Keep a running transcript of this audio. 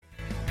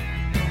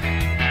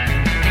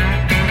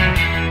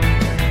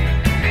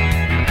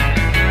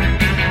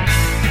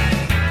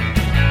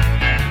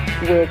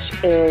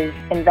is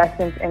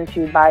investments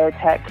into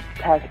biotech,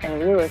 tech,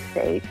 and real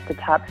estate, the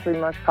top three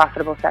most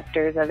profitable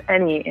sectors of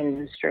any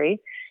industry,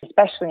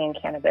 especially in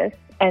cannabis.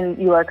 And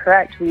you are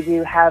correct, we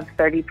do have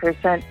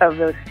 30% of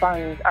those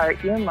funds are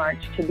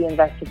earmarked to be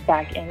invested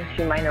back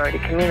into minority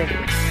communities.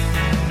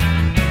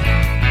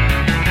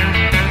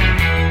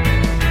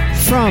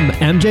 From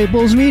MJ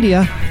Bulls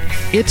Media,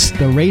 it's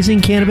the Raising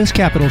Cannabis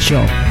Capital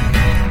Show.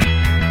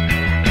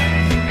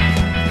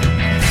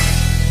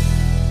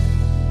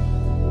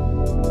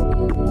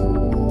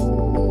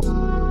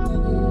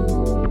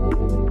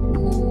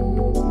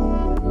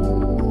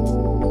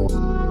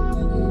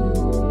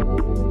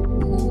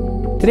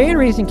 Today in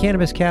Raising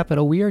Cannabis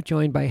Capital, we are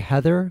joined by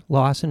Heather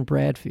Lawson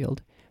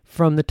Bradfield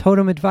from the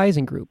Totem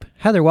Advising Group.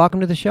 Heather,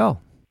 welcome to the show.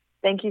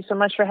 Thank you so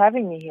much for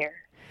having me here.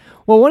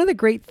 Well, one of the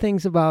great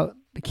things about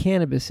the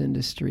cannabis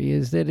industry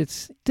is that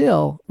it's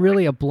still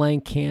really a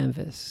blank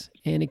canvas,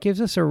 and it gives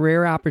us a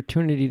rare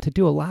opportunity to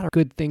do a lot of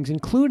good things,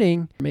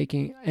 including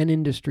making an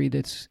industry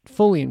that's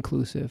fully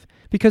inclusive.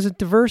 Because a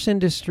diverse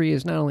industry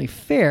is not only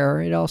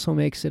fair, it also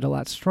makes it a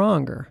lot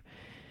stronger.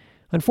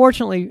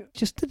 Unfortunately,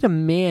 just the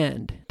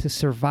demand to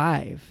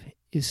survive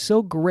is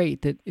so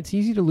great that it's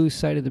easy to lose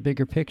sight of the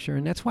bigger picture.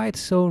 And that's why it's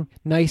so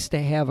nice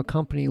to have a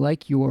company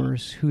like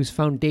yours whose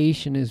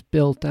foundation is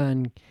built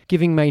on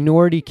giving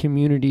minority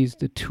communities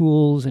the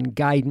tools and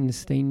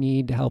guidance they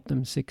need to help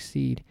them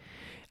succeed.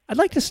 I'd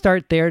like to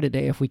start there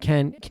today if we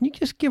can. Can you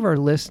just give our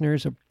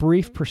listeners a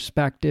brief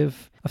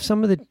perspective of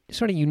some of the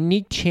sort of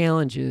unique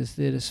challenges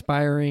that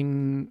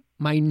aspiring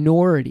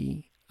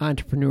minority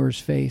entrepreneurs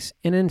face,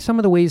 and in some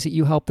of the ways that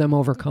you help them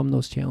overcome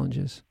those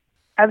challenges?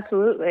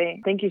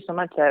 Absolutely. Thank you so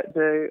much. That's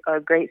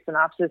a great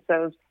synopsis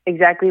of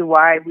exactly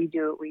why we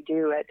do what we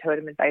do at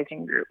Totem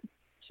Advising Group.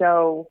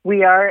 So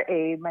we are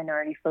a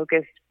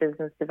minority-focused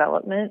business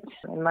development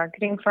and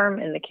marketing firm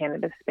in the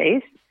cannabis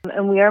space.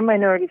 And we are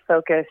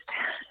minority-focused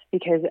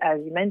because, as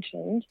you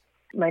mentioned,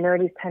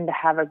 minorities tend to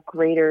have a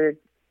greater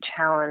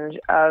challenge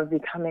of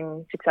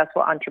becoming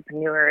successful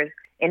entrepreneurs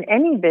in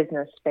any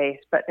business space,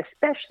 but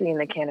especially in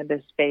the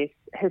cannabis space,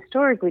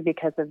 historically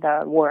because of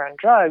the war on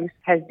drugs,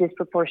 has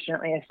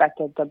disproportionately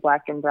affected the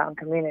Black and Brown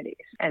communities.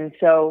 And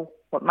so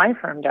what my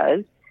firm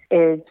does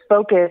is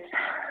focus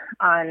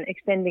on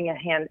extending a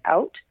hand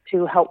out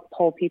to help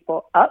pull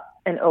people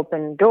up and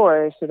open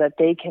doors so that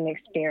they can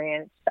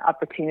experience the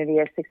opportunity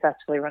of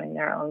successfully running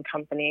their own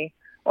company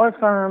or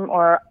firm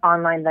or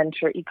online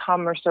venture,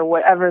 e-commerce, or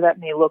whatever that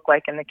may look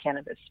like in the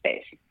cannabis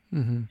space.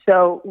 Mm-hmm.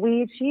 So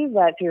we achieve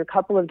that through a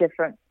couple of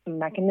different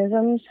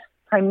mechanisms.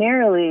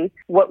 Primarily,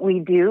 what we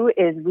do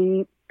is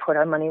we put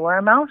our money where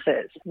our mouth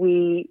is.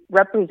 We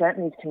represent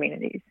these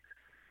communities.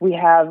 We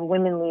have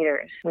women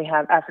leaders. We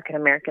have African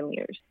American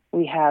leaders.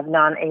 We have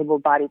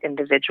non-able-bodied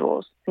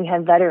individuals. We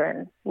have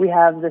veterans. We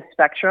have the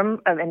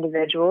spectrum of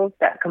individuals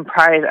that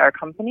comprise our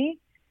company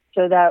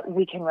so that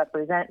we can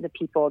represent the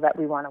people that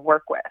we want to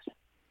work with.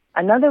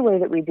 Another way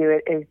that we do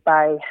it is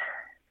by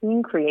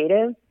being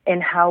creative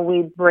in how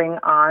we bring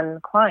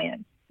on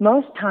clients.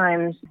 Most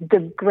times,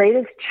 the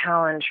greatest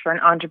challenge for an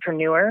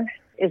entrepreneur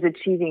is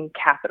achieving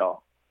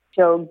capital.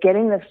 So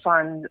getting the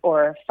funds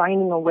or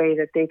finding a way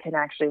that they can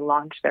actually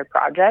launch their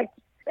project,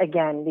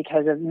 again,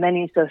 because of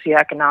many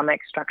socioeconomic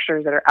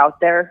structures that are out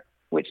there,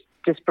 which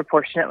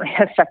disproportionately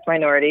affect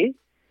minorities.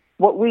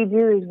 What we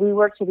do is we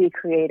work to be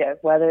creative,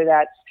 whether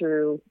that's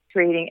through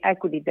creating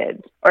equity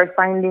bids or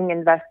finding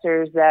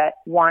investors that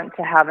want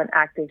to have an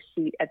active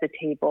seat at the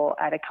table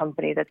at a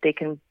company that they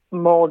can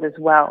mold as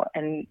well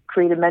and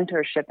create a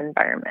mentorship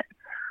environment,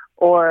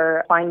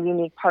 or find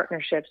unique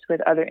partnerships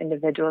with other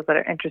individuals that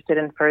are interested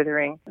in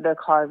furthering the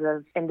cause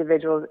of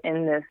individuals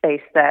in this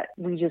space that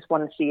we just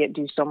want to see it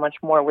do so much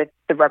more with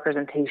the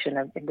representation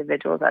of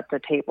individuals at the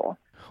table.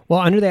 Well,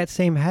 under that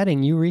same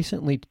heading, you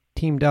recently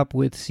teamed up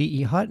with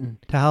C.E. Hutton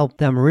to help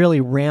them really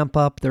ramp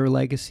up their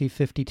Legacy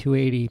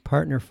 5280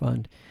 Partner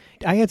Fund.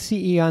 I had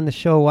C.E. on the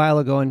show a while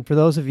ago, and for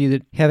those of you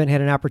that haven't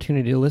had an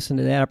opportunity to listen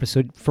to that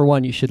episode, for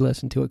one, you should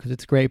listen to it because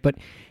it's great. But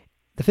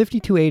the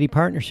 5280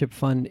 Partnership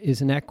Fund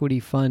is an equity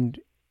fund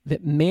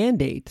that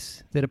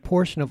mandates that a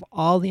portion of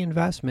all the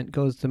investment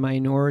goes to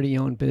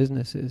minority-owned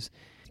businesses.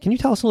 Can you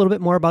tell us a little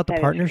bit more about the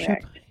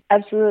partnership? Correct.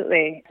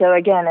 Absolutely. So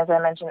again, as I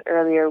mentioned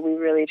earlier, we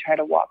really try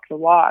to walk the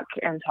walk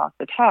and talk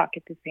the talk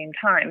at the same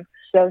time.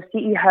 So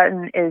C.E.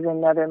 Hutton is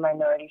another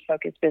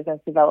minority-focused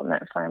business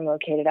development firm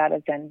located out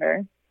of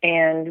Denver.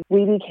 And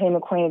we became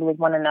acquainted with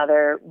one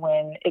another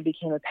when it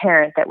became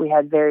apparent that we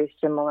had very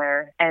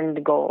similar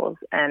end goals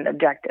and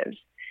objectives.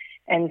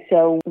 And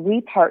so we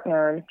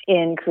partnered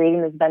in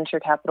creating this venture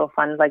capital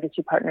fund,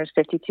 Legacy Partners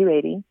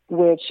 5280,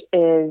 which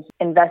is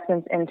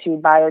investments into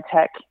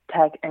biotech,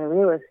 tech, and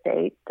real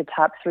estate, the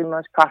top three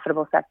most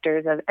profitable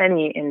sectors of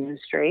any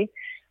industry,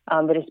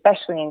 but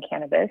especially in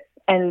cannabis.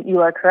 And you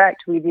are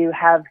correct. We do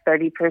have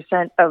 30%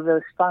 of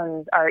those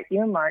funds are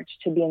earmarked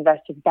to be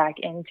invested back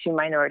into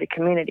minority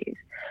communities.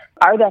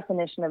 Our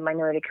definition of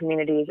minority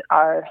communities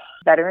are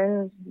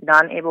veterans,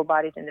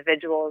 non-able-bodied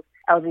individuals,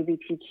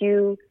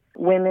 LGBTQ,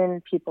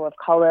 women, people of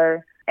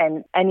color,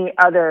 and any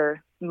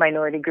other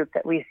minority group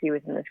that we see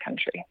within this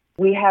country.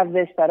 We have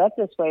this set up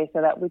this way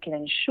so that we can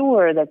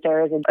ensure that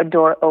there is a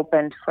door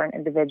opened for an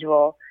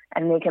individual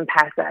and they can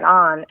pass that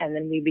on. And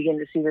then we begin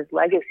to see this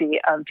legacy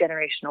of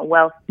generational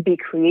wealth be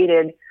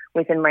created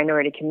within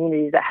minority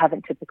communities that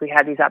haven't typically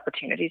had these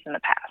opportunities in the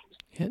past.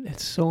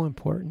 It's so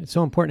important. It's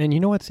so important. And you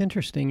know what's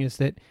interesting is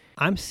that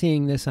I'm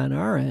seeing this on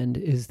our end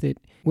is that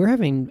we're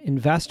having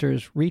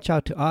investors reach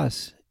out to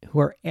us who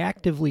are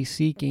actively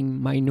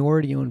seeking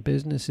minority-owned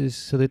businesses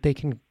so that they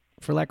can,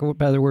 for lack of a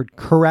better word,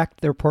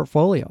 correct their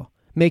portfolio,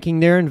 making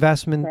their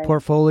investment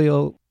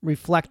portfolio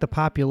reflect the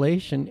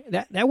population.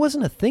 That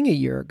wasn't a thing a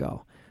year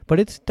ago, but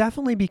it's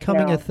definitely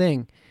becoming a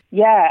thing.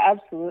 Yeah,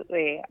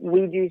 absolutely.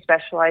 We do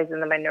specialize in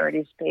the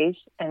minority space.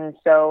 And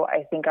so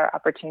I think our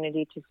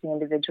opportunity to see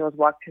individuals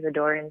walk through the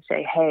door and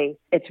say, hey,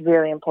 it's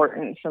really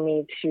important for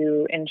me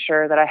to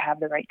ensure that I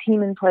have the right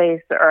team in place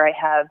or I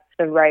have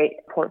the right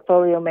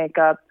portfolio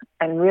makeup,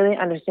 and really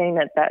understanding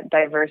that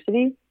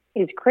diversity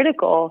is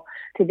critical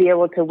to be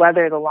able to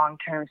weather the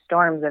long-term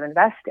storms of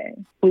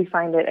investing. We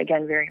find it,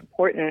 again, very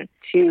important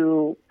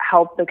to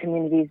help the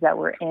communities that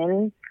we're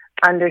in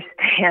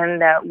understand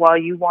that while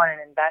you want an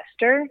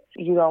investor,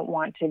 you don't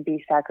want to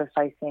be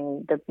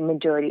sacrificing the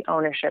majority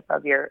ownership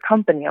of your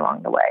company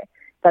along the way.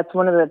 That's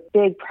one of the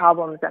big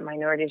problems that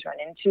minorities run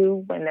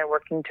into when they're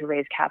working to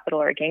raise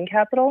capital or gain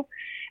capital.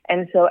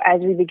 And so as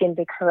we begin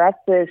to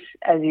correct this,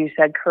 as you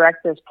said,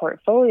 correct this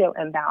portfolio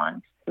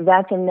imbalance,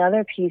 that's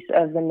another piece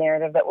of the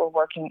narrative that we're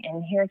working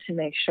in here to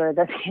make sure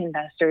that the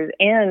investors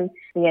and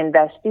the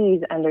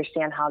investees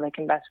understand how they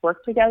can best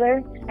work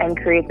together and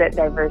create that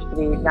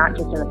diversity, not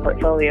just in the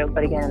portfolio,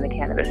 but again, in the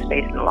cannabis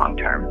space in the long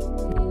term.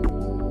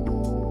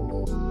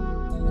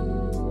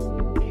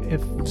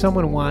 If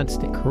someone wants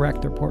to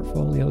correct their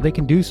portfolio, they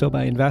can do so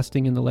by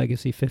investing in the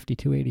Legacy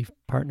 5280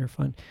 Partner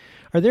Fund.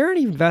 Are there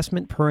any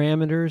investment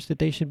parameters that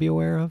they should be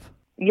aware of?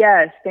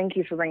 Yes, thank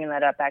you for bringing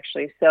that up,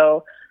 actually.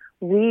 So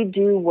we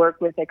do work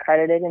with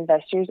accredited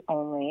investors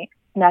only.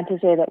 Not to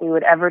say that we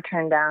would ever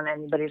turn down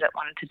anybody that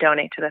wanted to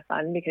donate to the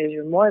fund, because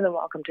you're more than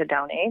welcome to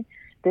donate.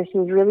 This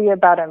is really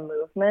about a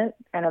movement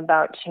and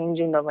about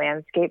changing the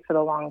landscape for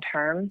the long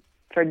term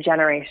for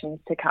generations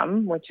to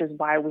come, which is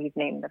why we've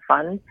named the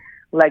fund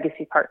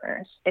Legacy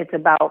Partners. It's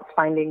about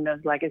finding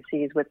those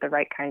legacies with the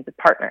right kinds of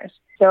partners.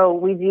 So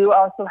we do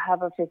also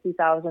have a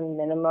 $50,000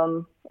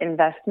 minimum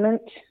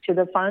investment to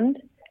the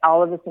fund.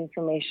 All of this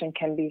information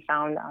can be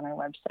found on our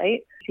website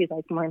if you'd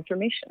like more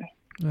information.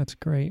 That's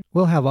great.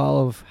 We'll have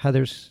all of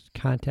Heather's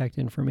contact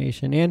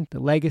information and the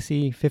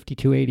Legacy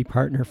 5280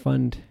 Partner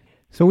Fund.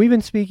 So we've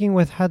been speaking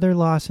with Heather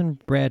Lawson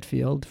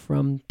Bradfield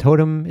from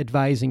Totem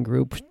Advising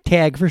Group,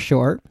 TAG for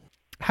short.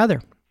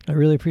 Heather, I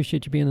really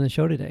appreciate you being on the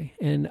show today.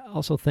 And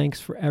also thanks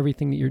for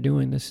everything that you're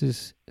doing. This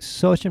is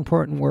such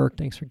important work.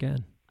 Thanks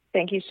again.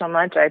 Thank you so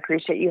much. I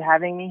appreciate you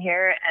having me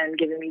here and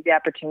giving me the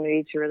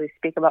opportunity to really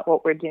speak about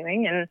what we're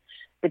doing and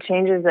the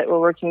changes that we're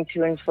working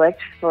to inflict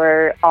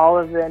for all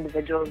of the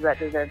individuals that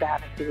deserve to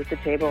have a seat at the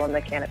table in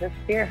the cannabis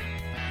sphere.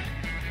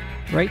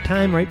 Right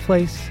time, right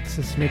place.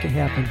 Let's make it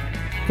happen.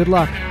 Good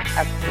luck.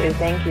 Absolutely.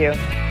 Thank you.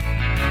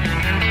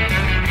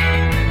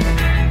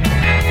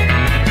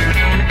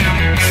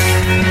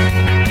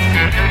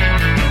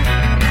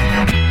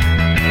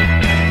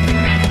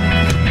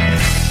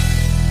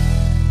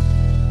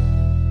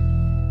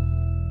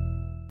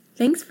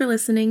 Thanks for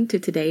listening to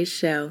today's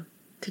show.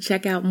 To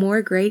check out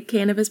more great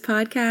cannabis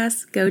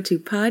podcasts, go to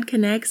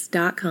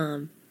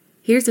podconnects.com.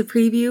 Here's a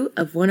preview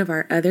of one of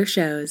our other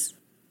shows.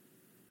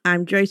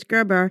 I'm Joyce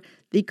Gerber,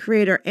 the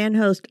creator and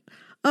host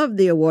of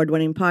the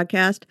award-winning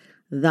podcast,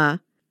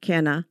 The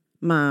Canna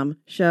Mom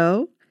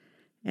Show.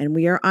 And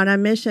we are on a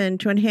mission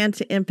to enhance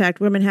the impact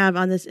women have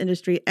on this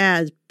industry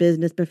as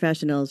business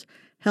professionals,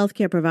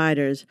 healthcare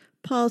providers,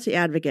 policy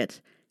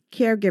advocates,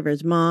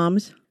 caregivers,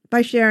 moms,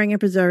 by sharing and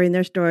preserving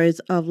their stories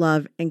of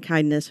love and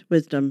kindness,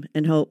 wisdom,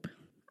 and hope.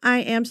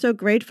 I am so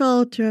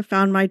grateful to have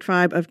found my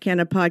tribe of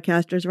Canna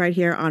podcasters right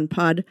here on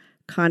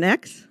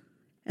PodConX,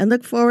 and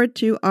look forward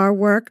to our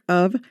work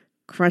of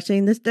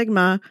crushing the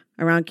stigma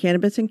around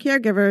cannabis and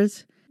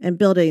caregivers and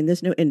building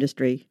this new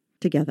industry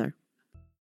together.